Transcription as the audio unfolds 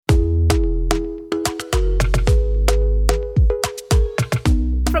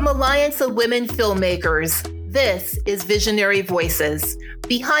Alliance of Women Filmmakers. This is Visionary Voices,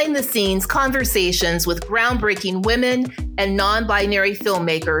 behind the scenes conversations with groundbreaking women and non-binary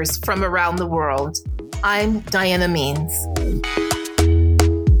filmmakers from around the world. I'm Diana Means.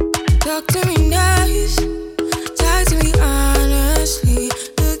 Talk to me nice, talk to me honestly,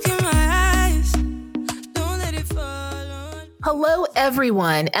 look in my eyes, don't let it fall on. Hello,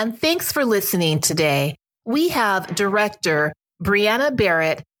 everyone, and thanks for listening today. We have director Brianna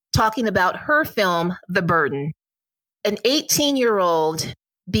Barrett talking about her film, The Burden. An 18-year-old,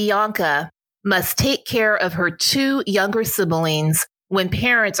 Bianca, must take care of her two younger siblings when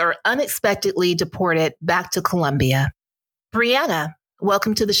parents are unexpectedly deported back to Colombia. Brianna,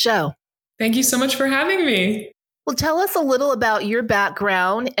 welcome to the show. Thank you so much for having me. Well, tell us a little about your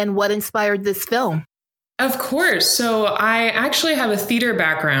background and what inspired this film. Of course. So I actually have a theater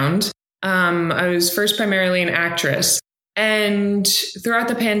background. I was first primarily an actress. And throughout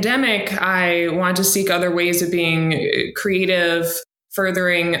the pandemic, I wanted to seek other ways of being creative,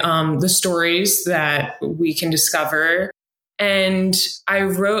 furthering the stories that we can discover. And I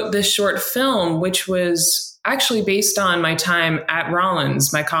wrote this short film, which was actually based on my time at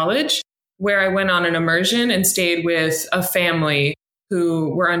Rollins, my college, where I went on an immersion and stayed with a family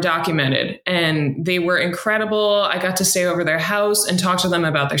who were undocumented. And they were incredible. I got to stay over their house and talk to them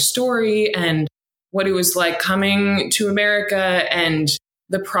about their story and what it was like coming to America and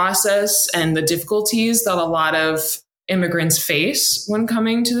the process and the difficulties that a lot of immigrants face when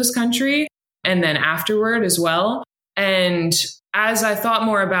coming to this country, and then afterward as well. And as I thought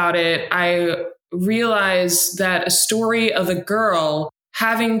more about it, I realized that a story of a girl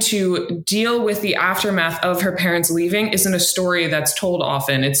having to deal with the aftermath of her parents leaving isn't a story that's told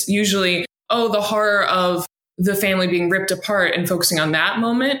often. It's usually, the horror of the family being ripped apart and focusing on that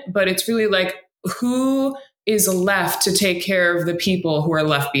moment. But it's really like, who is left to take care of the people who are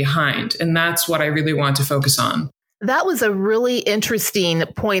left behind? And that's what I really want to focus on. That was a really interesting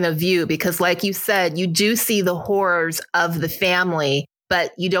point of view because, like you said, you do see the horrors of the family,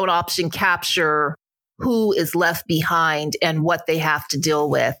 but you don't often capture who is left behind and what they have to deal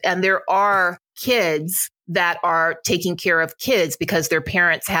with. And there are kids that are taking care of kids because their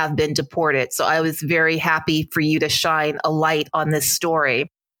parents have been deported. So I was very happy for you to shine a light on this story.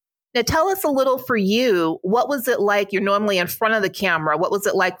 Now, tell us a little for you. What was it like? You're normally in front of the camera. What was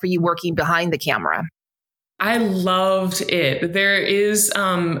it like for you working behind the camera? I loved it. There is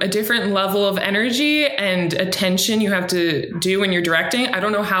a different level of energy and attention you have to do when you're directing. I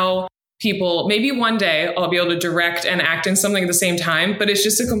don't know how maybe one day I'll be able to direct and act in something at the same time, but it's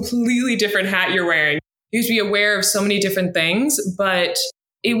just a completely different hat you're wearing. You have to be aware of so many different things, but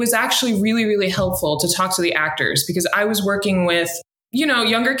it was actually really, really helpful to talk to the actors because I was working with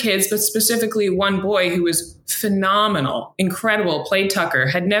younger kids, but specifically one boy who was phenomenal, incredible, played Tucker,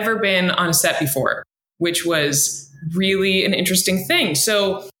 had never been on a set before, which was really an interesting thing.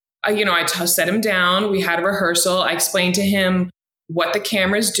 So, I set him down. We had a rehearsal. I explained to him what the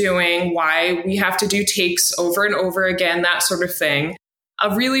camera's doing, why we have to do takes over and over again, that sort of thing.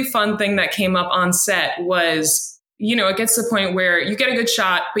 A really fun thing that came up on set was, it gets to the point where you get a good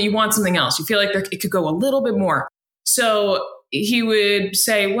shot, but you want something else. You feel like it could go a little bit more. So he would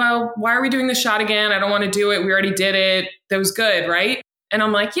say, well, why are we doing the shot again? I don't want to do it. We already did it. That was good, right? And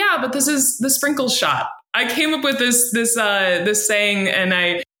I'm like, yeah, but this is the sprinkle shot. I came up with this saying, and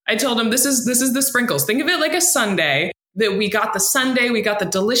I told him, this is the sprinkles. Think of it like a sundae. That we got the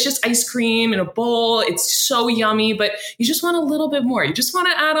delicious ice cream in a bowl. It's so yummy, but you just want a little bit more. You just want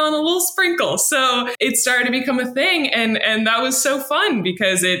to add on a little sprinkle. So it started to become a thing. And that was so fun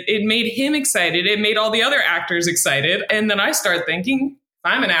because it made him excited. It made all the other actors excited. And then I started thinking, if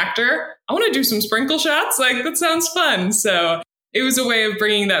I'm an actor, I want to do some sprinkle shots. Like, that sounds fun. So it was a way of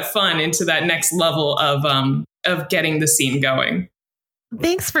bringing that fun into that next level of getting the scene going.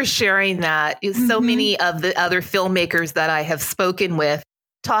 Thanks for sharing that. So many of the other filmmakers that I have spoken with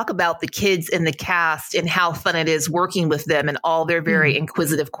talk about the kids in the cast and how fun it is working with them and all their very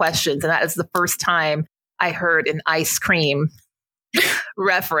inquisitive questions. And that is the first time I heard an ice cream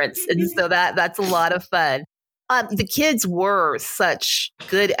reference. And so that's a lot of fun. The kids were such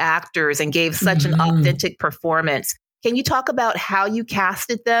good actors and gave such an authentic performance. Can you talk about how you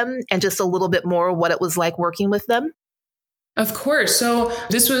casted them and just a little bit more what it was like working with them? Of course. So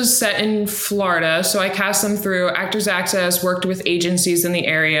this was set in Florida. So I cast them through Actors Access, worked with agencies in the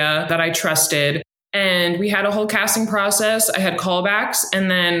area that I trusted. And we had a whole casting process. I had callbacks.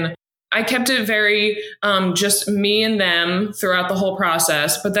 And then I kept it very just me and them throughout the whole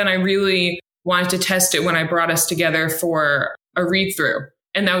process. But then I really wanted to test it when I brought us together for a read through.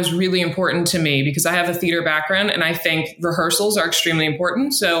 And that was really important to me because I have a theater background and I think rehearsals are extremely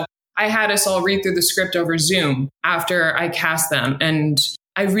important. So I had us all read through the script over Zoom after I cast them. And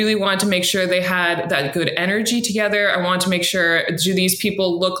I really wanted to make sure they had that good energy together. I wanted to make sure, do these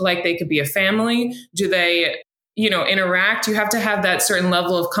people look like they could be a family? Do they, interact? You have to have that certain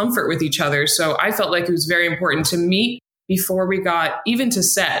level of comfort with each other. So I felt like it was very important to meet before we got even to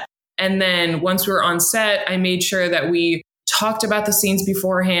set. And then once we were on set, I made sure that we talked about the scenes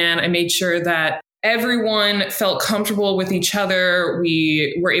beforehand. I made sure that everyone felt comfortable with each other.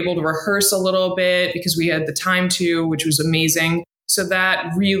 We were able to rehearse a little bit because we had the time to, which was amazing. So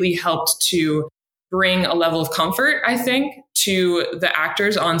that really helped to bring a level of comfort, I think, to the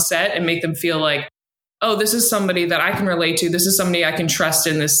actors on set and make them feel like, oh, this is somebody that I can relate to. This is somebody I can trust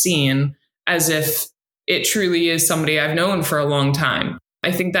in this scene, as if it truly is somebody I've known for a long time.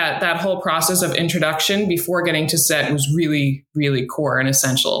 I think that whole process of introduction before getting to set was really, really core and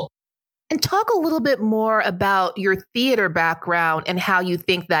essential. And talk a little bit more about your theater background and how you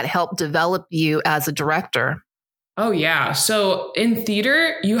think that helped develop you as a director. Oh, yeah. So in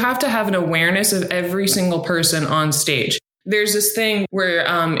theater, you have to have an awareness of every single person on stage. There's this thing where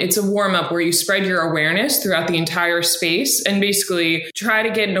it's a warm up where you spread your awareness throughout the entire space and basically try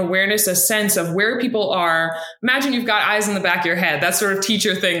to get an awareness, a sense of where people are. Imagine you've got eyes in the back of your head, that sort of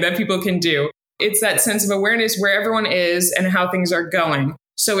teacher thing that people can do. It's that sense of awareness where everyone is and how things are going.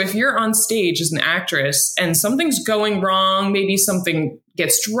 So if you're on stage as an actress and something's going wrong, maybe something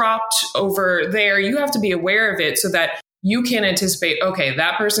gets dropped over there, you have to be aware of it so that you can anticipate, okay,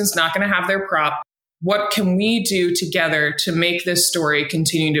 that person's not going to have their prop. What can we do together to make this story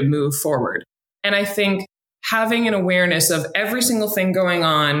continue to move forward? And I think having an awareness of every single thing going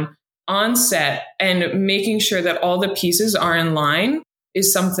on set and making sure that all the pieces are in line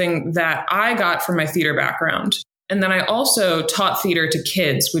is something that I got from my theater background. And then I also taught theater to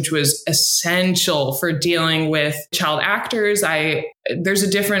kids, which was essential for dealing with child actors. There's a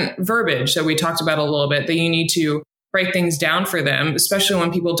different verbiage that we talked about a little bit that you need to break things down for them, especially when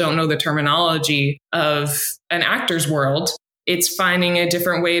people don't know the terminology of an actor's world. It's finding a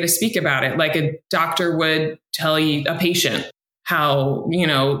different way to speak about it. Like a doctor would tell a patient how,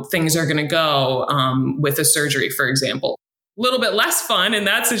 things are going to go with a surgery, for example. A little bit less fun in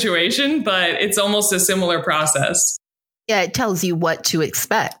that situation, but it's almost a similar process. Yeah, it tells you what to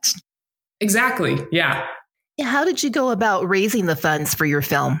expect. Exactly. Yeah. How did you go about raising the funds for your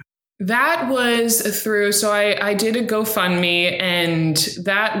film? That was through, so I did a GoFundMe, and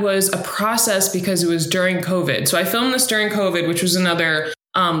that was a process because it was during COVID. So I filmed this during COVID, which was another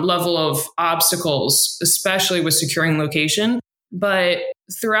level of obstacles, especially with securing location. But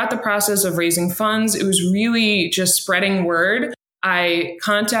throughout the process of raising funds, it was really just spreading word. I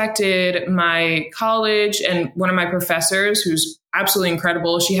contacted my college and one of my professors, who's absolutely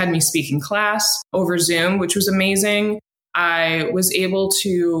incredible. She had me speak in class over Zoom, which was amazing. I was able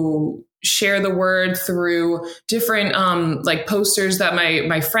to share the word through different posters that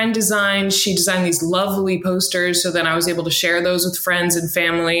my friend designed. She designed these lovely posters. So then I was able to share those with friends and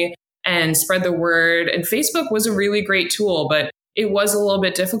family and spread the word. And Facebook was a really great tool, but it was a little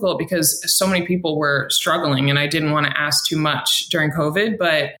bit difficult because so many people were struggling and I didn't want to ask too much during COVID,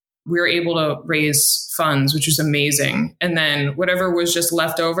 but we were able to raise funds, which was amazing. And then whatever was just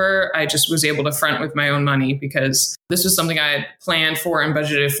left over, I just was able to front with my own money because this was something I had planned for and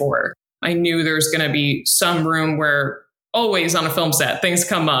budgeted for. I knew there was going to be some room where always on a film set, things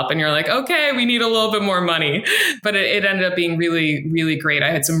come up and you're like, okay, we need a little bit more money. But it ended up being really, really great.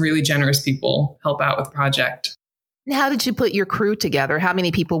 I had some really generous people help out with the project. How did you put your crew together? How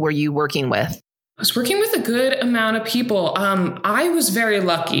many people were you working with? I was working with a good amount of people. I was very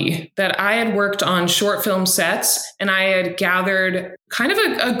lucky that I had worked on short film sets and I had gathered kind of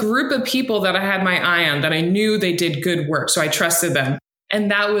a group of people that I had my eye on, that I knew they did good work. So I trusted them. And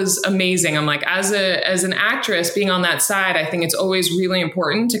that was amazing. I'm like, as an actress being on that side, I think it's always really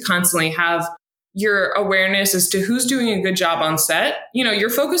important to constantly have your awareness as to who's doing a good job on set. You're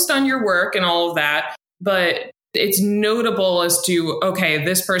focused on your work and all of that, but it's notable as to, okay,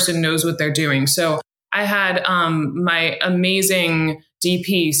 this person knows what they're doing. So I had my amazing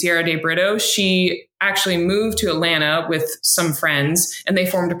DP, Sierra De Brito. She actually moved to Atlanta with some friends and they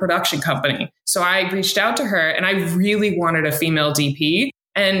formed a production company. So I reached out to her and I really wanted a female DP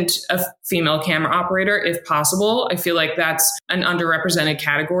and a female camera operator if possible. I feel like that's an underrepresented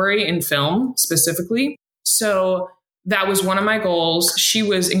category in film specifically. So that was one of my goals. She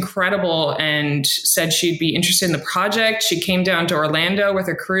was incredible and said she'd be interested in the project. She came down to Orlando with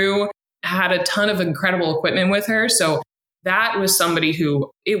her crew, had a ton of incredible equipment with her. So that was somebody who,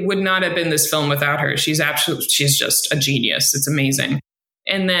 it would not have been this film without her. She's just a genius. It's amazing.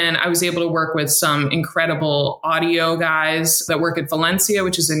 And then I was able to work with some incredible audio guys that work at Valencia,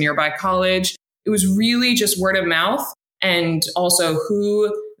 which is a nearby college. It was really just word of mouth and also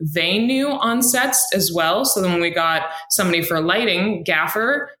who they knew on sets as well. So then when we got somebody for lighting,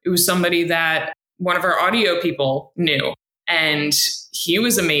 gaffer, it was somebody that one of our audio people knew. And he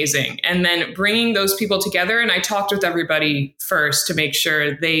was amazing. And then bringing those people together, and I talked with everybody first to make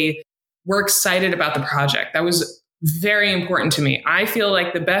sure they were excited about the project. That was very important to me. I feel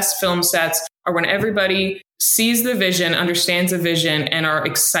like the best film sets are when everybody sees the vision, understands the vision, and are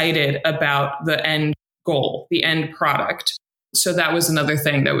excited about the end goal, the end product. So that was another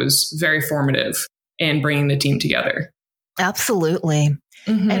thing that was very formative in bringing the team together. Absolutely.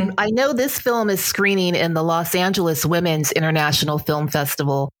 Mm-hmm. And I know this film is screening in the Los Angeles Women's International Film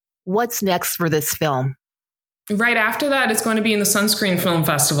Festival. What's next for this film? Right after that, it's going to be in the Sunscreen Film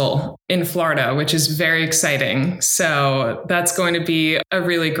Festival in Florida, which is very exciting. So that's going to be a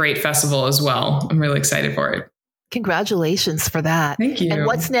really great festival as well. I'm really excited for it. Congratulations for that. Thank you. And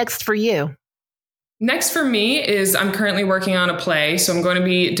what's next for you? Next for me is I'm currently working on a play. So I'm going to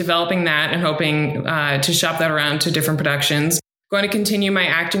be developing that and hoping to shop that around to different productions. Going to continue my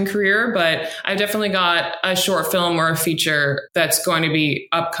acting career, but I definitely got a short film or a feature that's going to be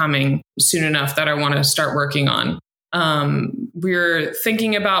upcoming soon enough that I want to start working on. We're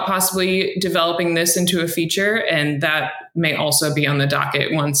thinking about possibly developing this into a feature, and that may also be on the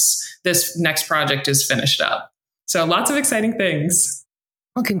docket once this next project is finished up. So lots of exciting things.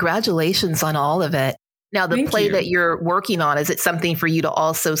 Well, congratulations on all of it. Now, the play that you're working on, is it something for you to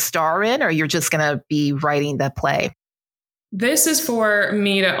also star in, or you're just going to be writing the play? This is for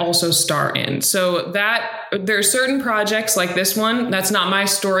me to also star in. So that there are certain projects like this one, that's not my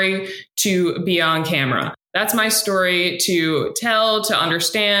story to be on camera. That's my story to tell, to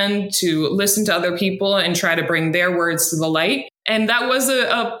understand, to listen to other people and try to bring their words to the light. And that was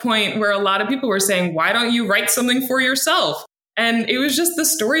a point where a lot of people were saying, why don't you write something for yourself? And it was just the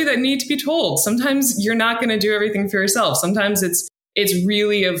story that needed to be told. Sometimes you're not going to do everything for yourself. Sometimes it's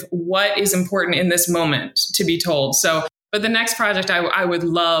really of what is important in this moment to be told. But the next project I would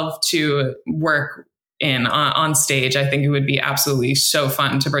love to work in on stage. I think it would be absolutely so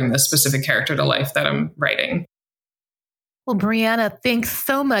fun to bring this specific character to life that I'm writing. Well, Brianna, thanks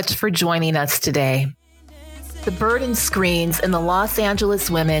so much for joining us today. The Burden screens in the Los Angeles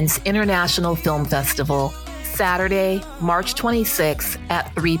Women's International Film Festival, Saturday, March 26th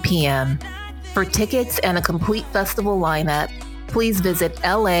at 3 p.m. For tickets and a complete festival lineup, please visit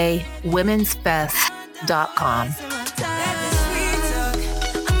lawomensfest.com.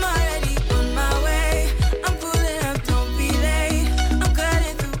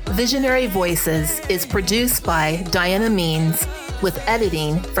 Visionary Voices is produced by Diana Means with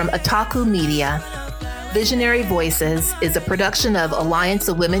editing from Otaku Media. Visionary Voices is a production of Alliance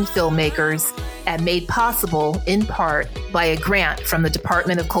of Women Filmmakers and made possible in part by a grant from the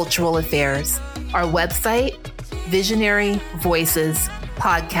Department of Cultural Affairs. Our website,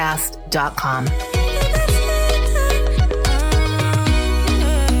 visionaryvoicespodcast.com.